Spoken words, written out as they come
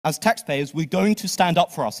As taxpayers, we're going to stand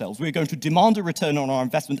up for ourselves. We're going to demand a return on our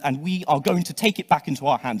investment, and we are going to take it back into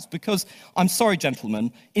our hands because, I'm sorry,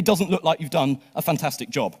 gentlemen, it doesn't look like you've done a fantastic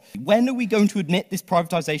job. When are we going to admit this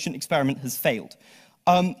privatization experiment has failed?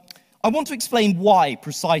 I want to explain why,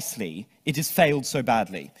 precisely, it has failed so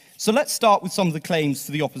badly. So let's start with some of the claims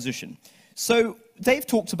for the opposition. So they've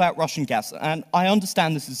talked about Russian gas, and I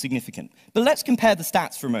understand this is significant. But let's compare the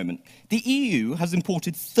stats for a moment. The EU has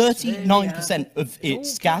imported 39% of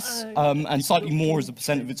its gas, and slightly more as a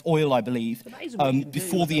percent of its oil, I believe,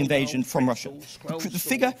 before the invasion from Russia. The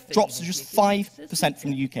figure drops to just 5%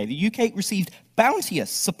 from the UK. The UK received bounteous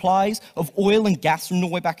supplies of oil and gas from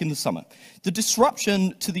Norway back in the summer. The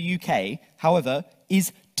disruption to the UK, however,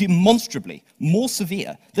 is demonstrably more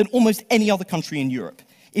severe than almost any other country in Europe.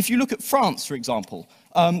 If you look at France, for example,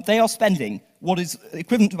 they are spending what is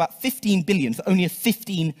equivalent to about 15 billion for only a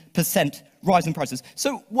 15% rise in prices.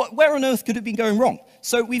 So where on earth could it have been going wrong?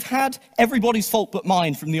 So we've had everybody's fault but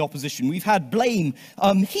mine from the opposition. We've had blame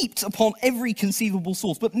heaped upon every conceivable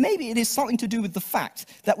source. But maybe it is something to do with the fact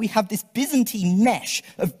that we have this Byzantine mesh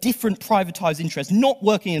of different privatized interests not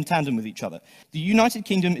working in tandem with each other. The United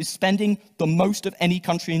Kingdom is spending the most of any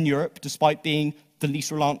country in Europe, despite being the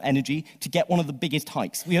least reliant energy, to get one of the biggest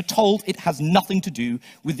hikes. We are told it has nothing to do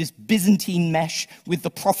with this Byzantine mesh, with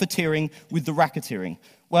the profiteering, with the racketeering.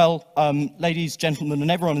 Well, ladies, gentlemen,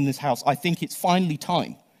 and everyone in this house, I think it's finally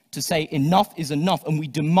time to say enough is enough, and we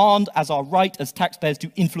demand as our right as taxpayers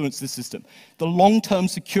to influence this system. The long-term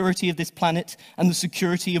security of this planet and the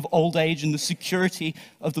security of old age and the security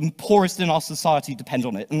of the poorest in our society depend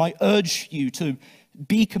on it. And I urge you to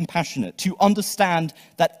be compassionate, to understand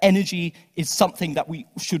that energy is something that we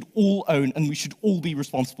should all own and we should all be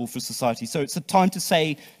responsible for society. So it's a time to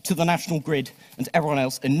say to the national grid and to everyone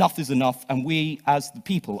else, enough is enough, and we as the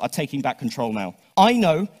people are taking back control now. I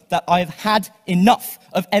know that I have had enough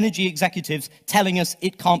of energy executives telling us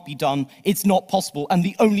it can't be done, it's not possible, and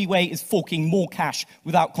the only way is forking more cash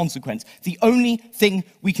without consequence. The only thing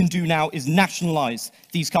we can do now is nationalize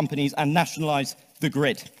these companies and nationalize the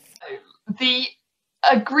grid. The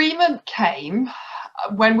agreement came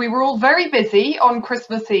when we were all very busy on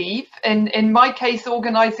Christmas Eve, in my case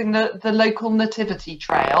organising the local nativity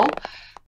trail,